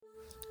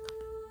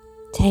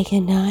take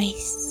a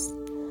nice,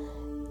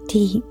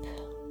 deep,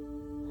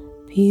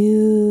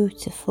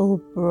 beautiful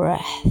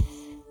breath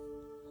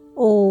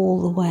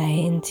all the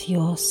way into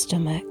your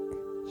stomach.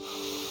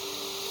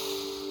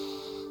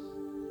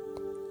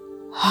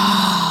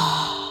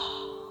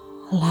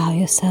 Allow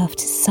yourself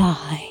to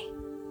sigh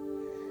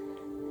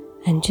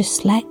and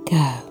just let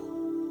go.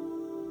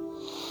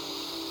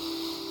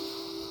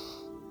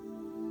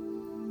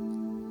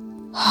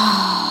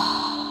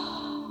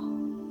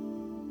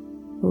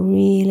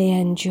 Really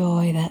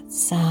enjoy that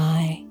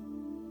sigh.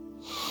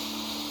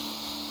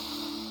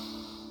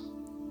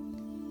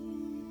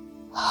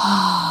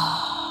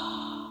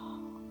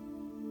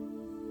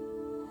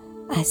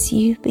 As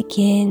you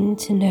begin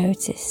to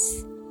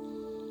notice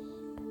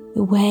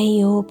the way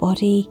your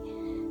body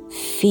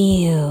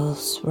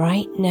feels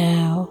right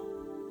now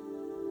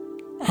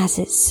as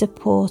it's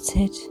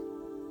supported,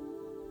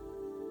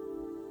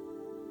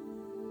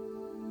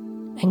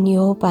 and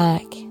your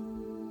back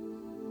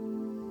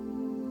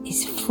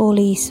is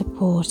fully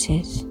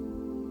supported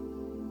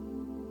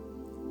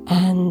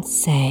and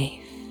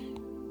safe,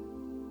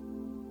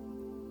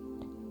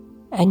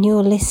 and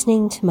you're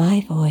listening to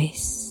my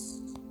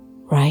voice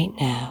right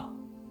now,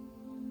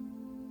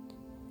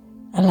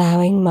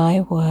 allowing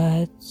my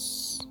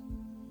words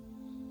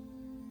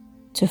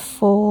to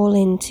fall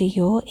into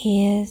your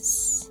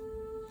ears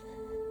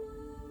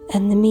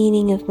and the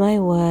meaning of my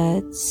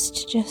words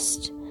to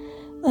just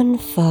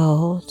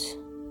unfold,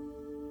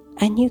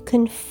 and you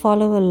can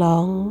follow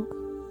along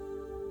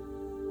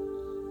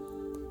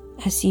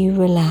as you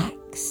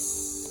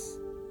relax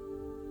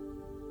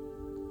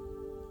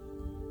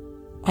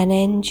and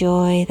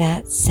enjoy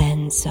that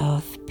sense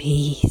of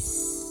peace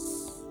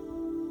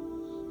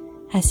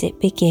as it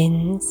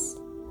begins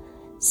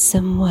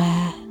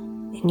somewhere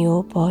in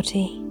your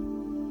body.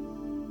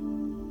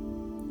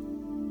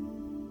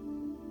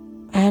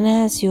 And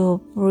as you're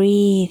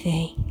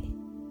breathing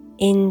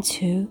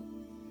into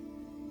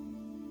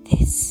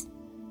this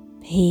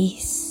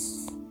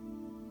peace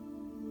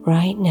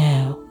right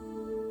now,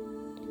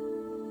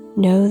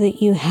 know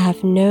that you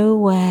have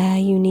nowhere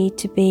you need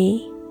to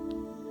be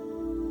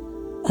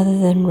other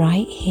than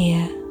right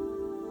here.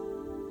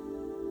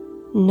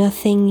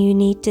 Nothing you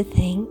need to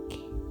think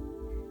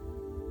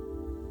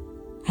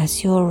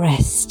as you're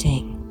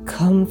resting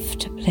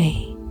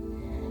comfortably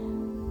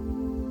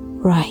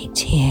right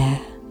here,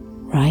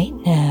 right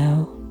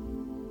now,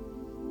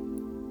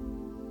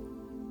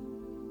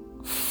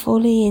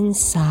 fully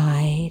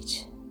inside,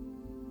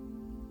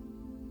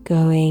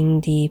 going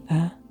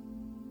deeper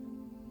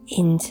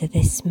into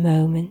this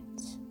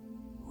moment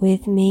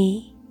with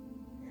me,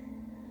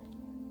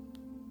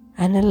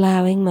 and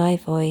allowing my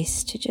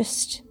voice to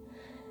just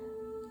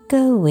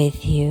go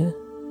with you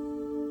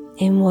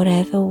in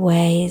whatever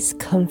way is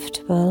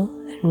comfortable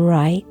and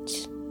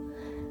right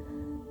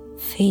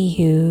for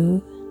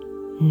you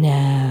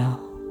now.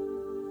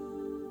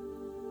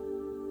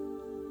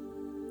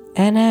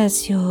 And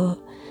as you're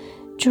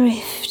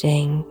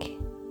drifting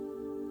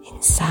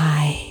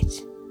inside,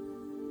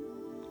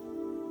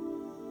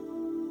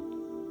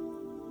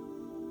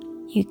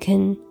 you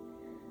can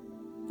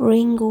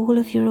bring all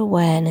of your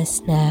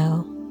awareness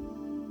now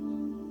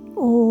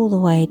all the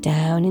way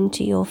down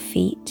into your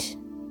feet,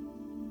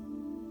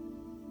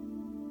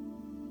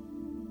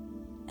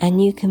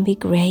 and you can be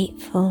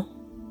grateful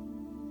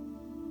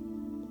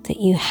that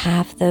you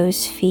have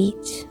those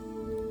feet.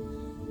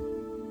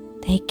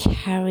 They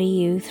carry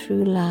you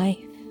through life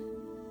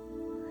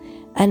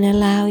and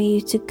allow you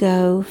to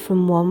go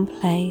from one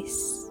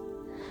place,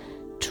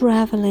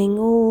 traveling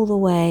all the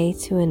way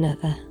to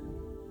another.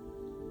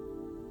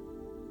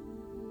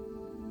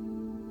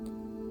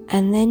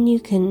 And then you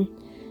can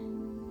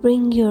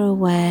bring your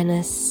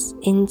awareness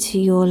into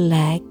your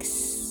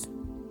legs,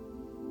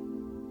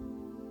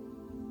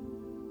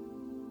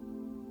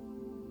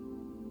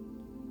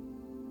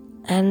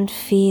 and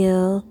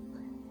feel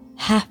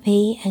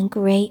happy and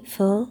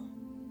grateful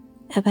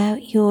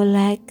about your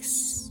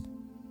legs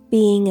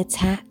being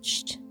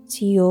attached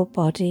to your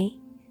body.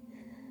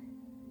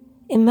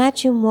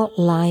 Imagine what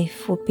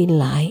life would be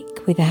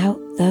like without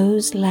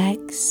those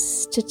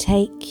legs to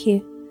take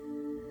you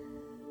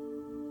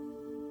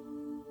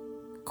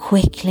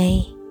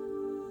quickly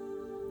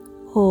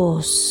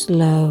or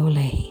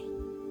slowly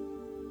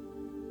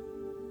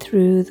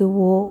through the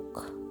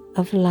walk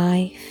of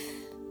life.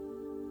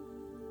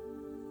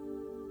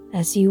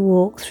 As you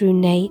walk through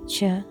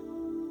nature,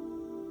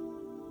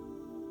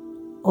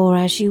 or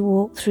as you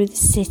walk through the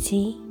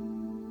city,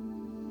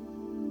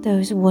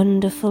 those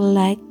wonderful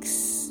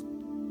legs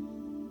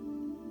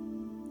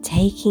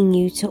taking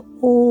you to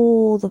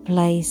all the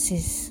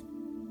places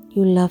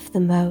you love the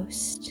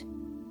most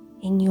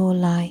in your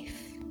life.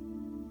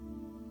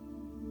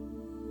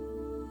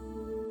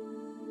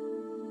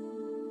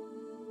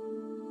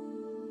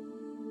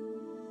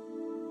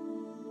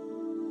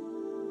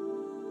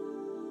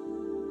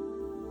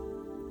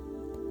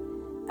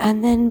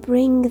 And then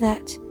bring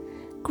that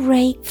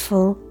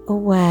grateful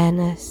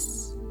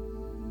awareness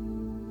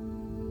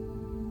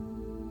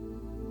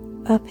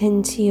up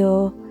into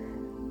your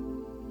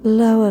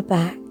lower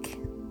back,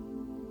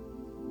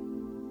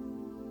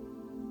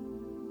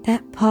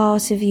 that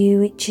part of you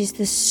which is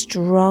the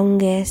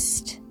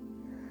strongest,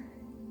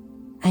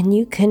 and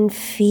you can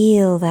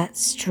feel that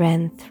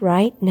strength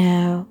right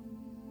now.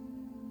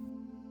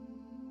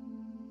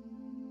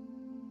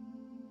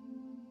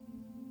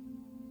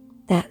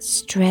 That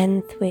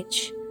strength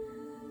which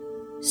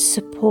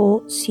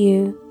supports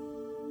you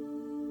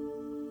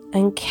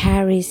and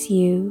carries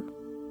you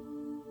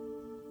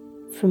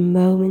from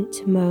moment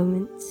to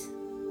moment,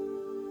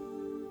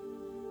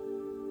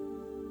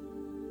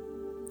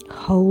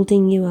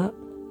 holding you up,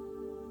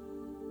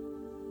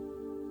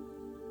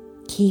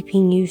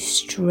 keeping you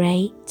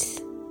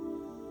straight,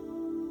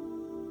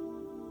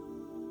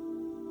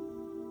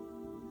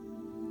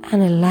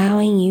 and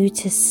allowing you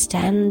to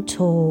stand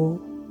tall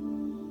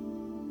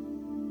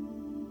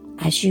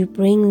as you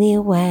bring the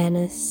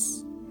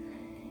awareness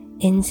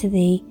into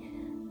the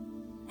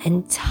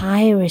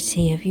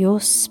entirety of your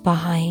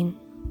spine,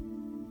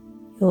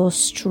 your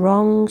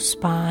strong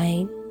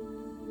spine,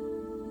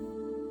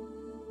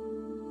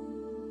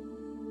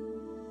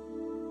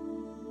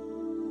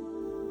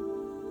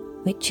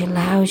 which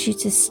allows you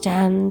to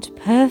stand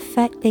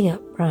perfectly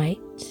upright,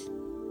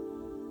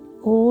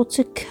 or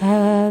to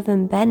curve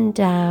and bend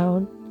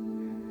down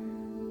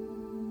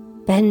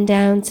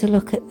to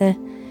look at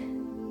the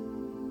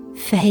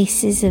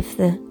faces of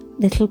the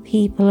little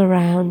people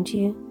around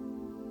you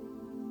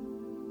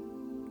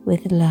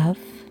with love,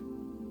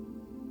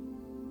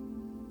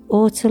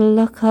 or to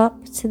look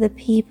up to the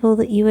people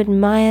that you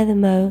admire the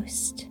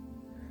most,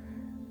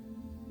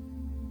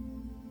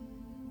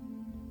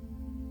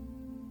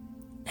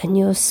 and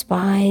your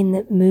spine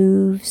that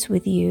moves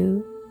with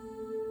you,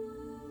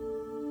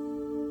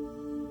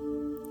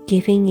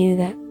 giving you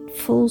that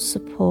full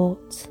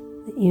support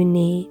that you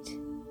need.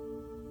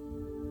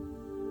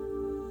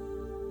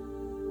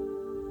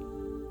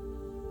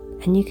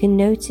 And you can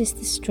notice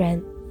the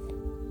strength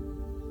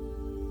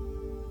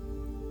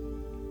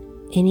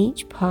in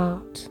each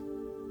part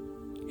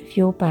of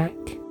your back,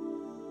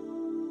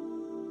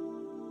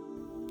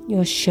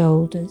 your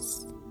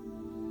shoulders,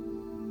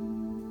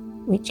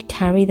 which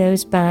carry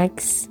those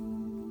bags,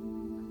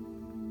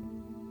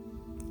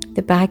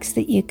 the bags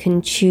that you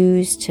can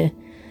choose to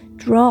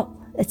drop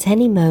at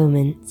any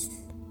moment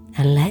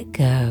and let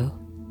go.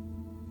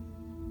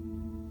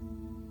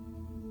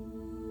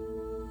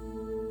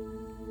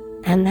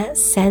 And that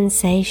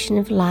sensation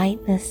of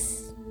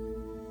lightness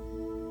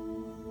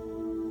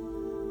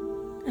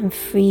and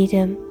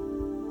freedom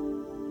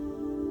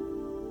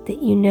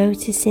that you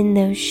notice in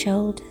those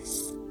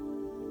shoulders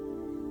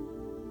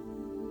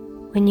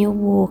when you're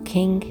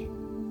walking,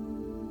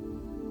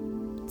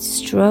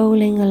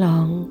 strolling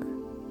along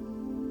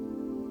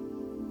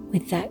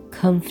with that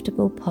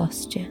comfortable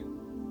posture.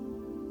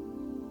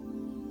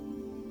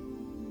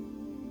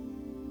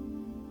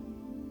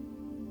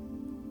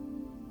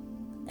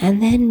 And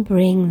then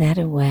bring that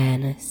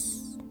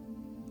awareness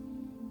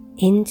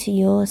into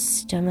your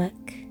stomach,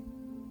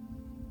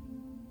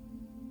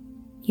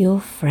 your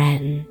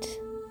friend,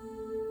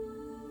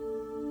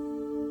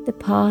 the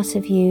part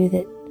of you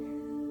that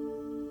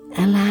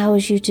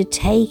allows you to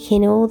take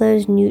in all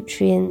those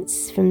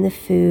nutrients from the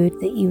food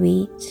that you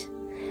eat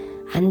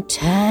and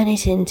turn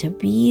it into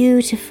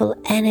beautiful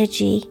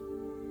energy,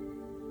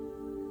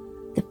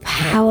 the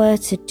power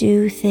to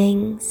do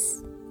things.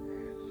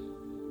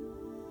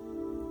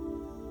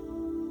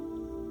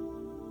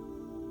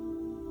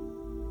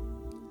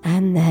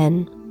 And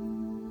then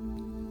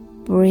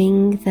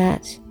bring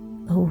that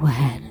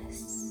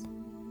awareness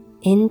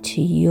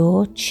into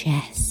your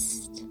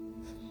chest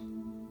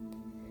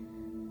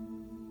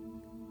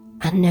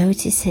and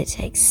notice it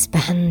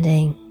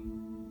expanding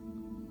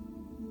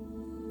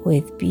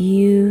with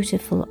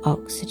beautiful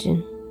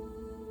oxygen,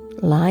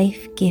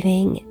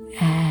 life-giving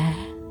air.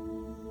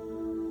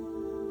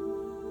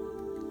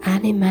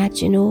 And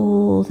imagine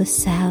all the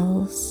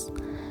cells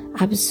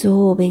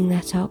absorbing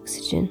that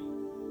oxygen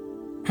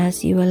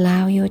as you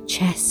allow your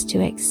chest to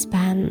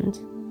expand.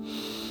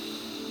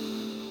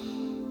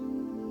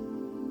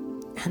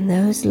 And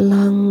those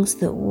lungs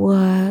that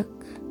work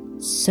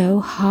so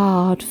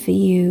hard for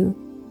you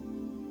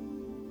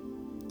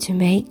to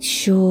make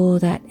sure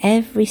that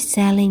every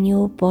cell in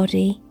your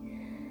body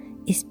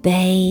is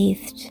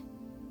bathed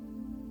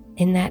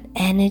in that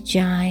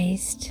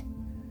energized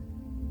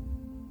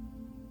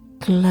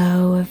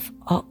glow of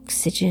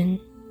oxygen,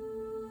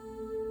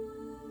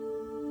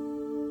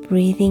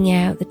 breathing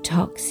out the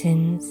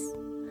toxins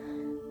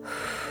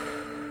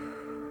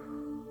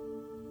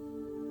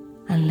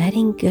and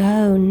letting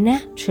go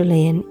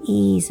naturally and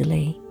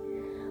easily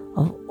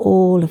of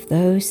all of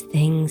those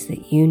things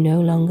that you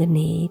no longer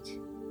need.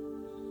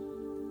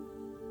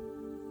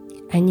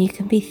 And you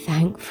can be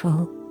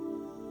thankful,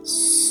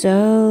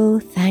 so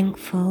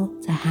thankful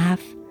to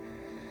have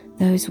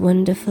those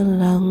wonderful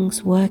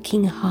lungs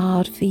working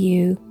hard for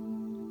you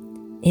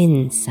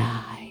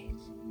inside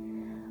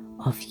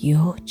of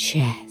your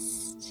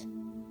chest.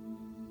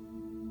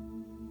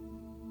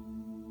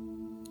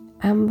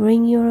 And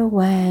bring your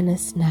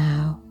awareness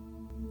now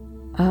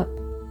up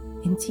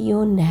into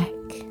your neck,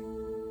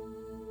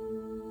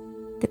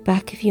 the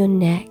back of your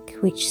neck,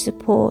 which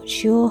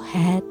supports your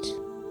head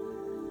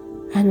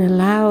and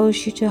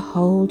allows you to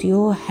hold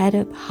your head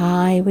up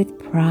high with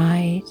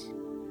pride,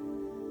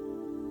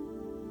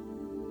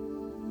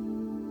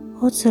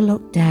 or to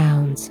look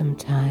down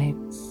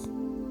sometimes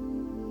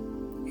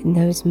in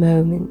those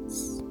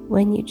moments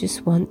when you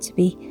just want to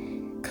be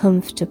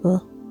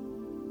comfortable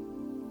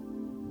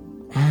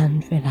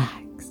and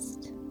relaxed.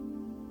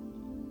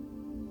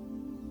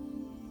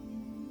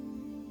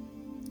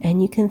 And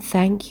you can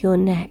thank your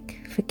neck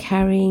for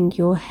carrying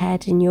your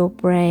head and your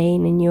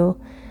brain and your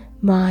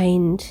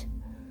mind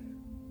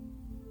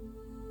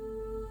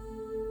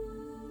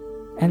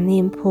and the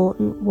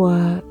important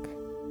work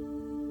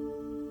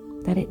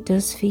that it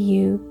does for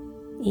you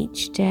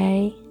each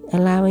day,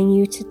 allowing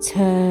you to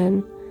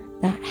turn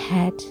that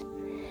head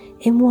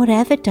in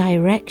whatever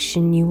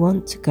direction you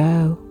want to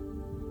go.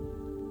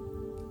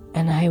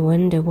 And I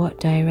wonder what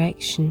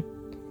direction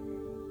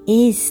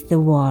is the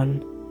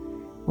one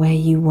where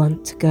you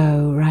want to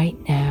go right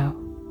now.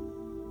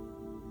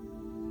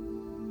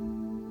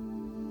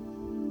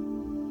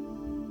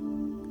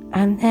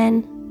 And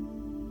then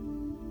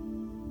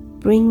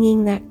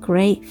bringing that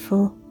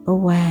grateful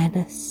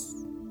awareness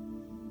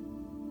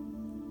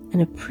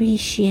and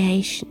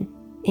appreciation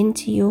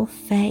into your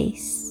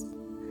face,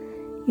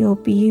 your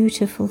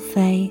beautiful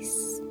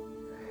face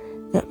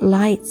that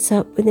lights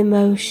up with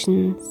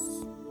emotions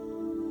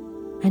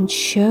and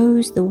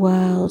shows the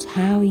world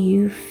how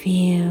you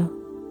feel,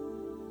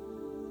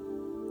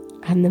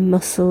 and the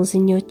muscles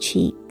in your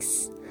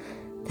cheeks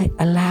that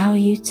allow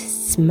you to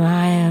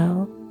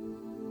smile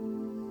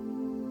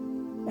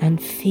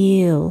and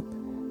feel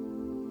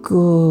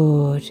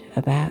good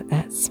about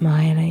that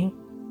smiling.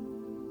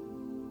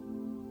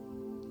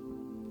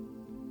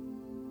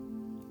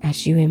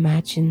 As you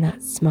imagine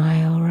that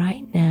smile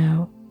right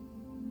now,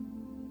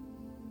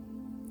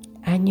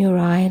 and your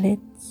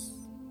eyelids,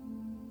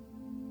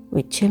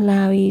 which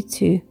allow you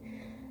to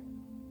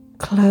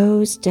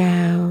close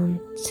down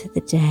to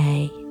the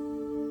day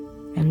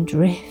and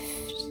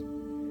drift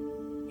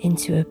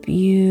into a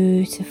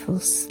beautiful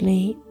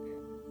sleep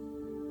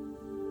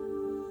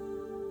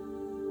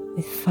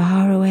with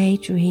faraway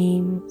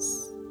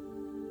dreams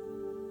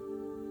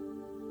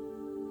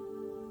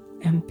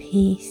and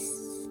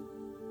peace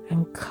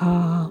and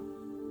calm.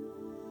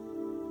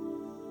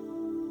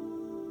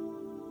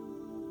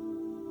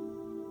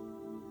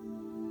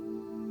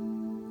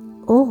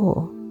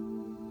 Or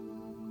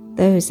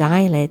those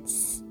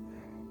eyelids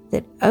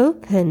that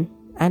open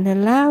and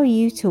allow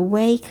you to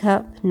wake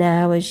up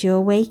now as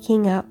you're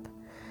waking up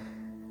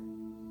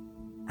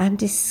and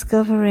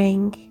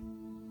discovering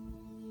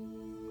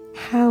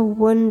how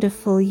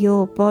wonderful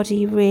your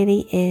body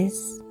really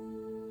is,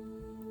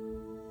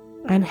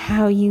 and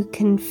how you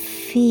can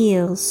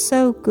feel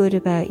so good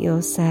about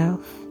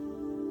yourself,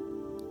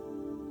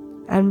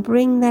 and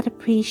bring that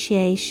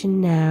appreciation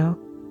now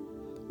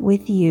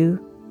with you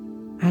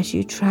as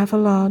you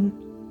travel on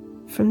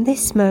from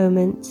this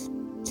moment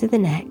to the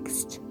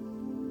next,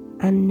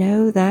 and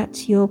know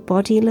that your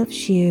body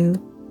loves you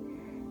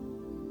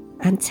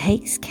and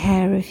takes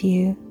care of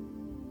you,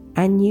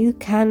 and you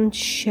can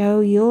show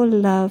your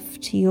love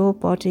to your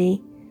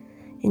body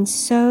in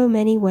so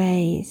many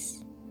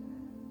ways.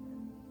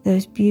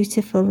 Those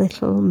beautiful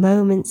little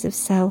moments of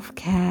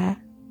self-care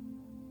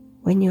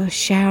when you're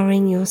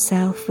showering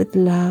yourself with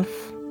love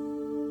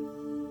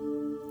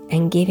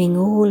and giving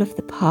all of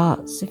the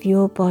parts of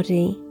your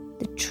body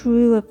the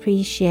true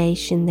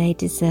appreciation they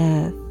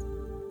deserve.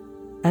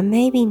 And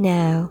maybe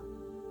now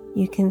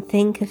you can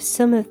think of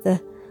some of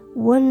the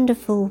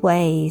wonderful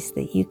ways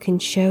that you can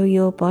show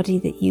your body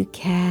that you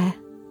care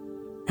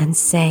and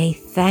say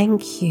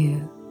thank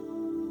you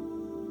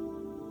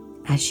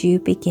as you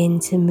begin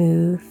to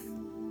move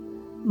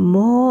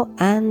more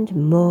and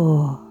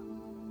more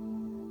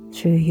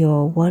through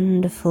your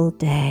wonderful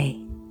day.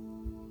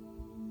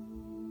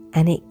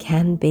 And it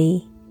can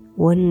be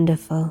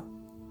wonderful,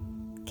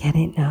 can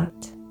it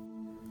not?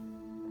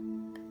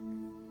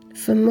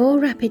 For more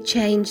rapid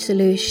change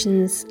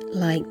solutions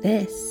like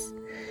this,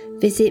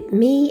 visit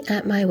me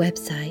at my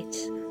website,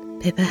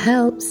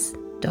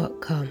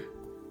 pippahelps.com.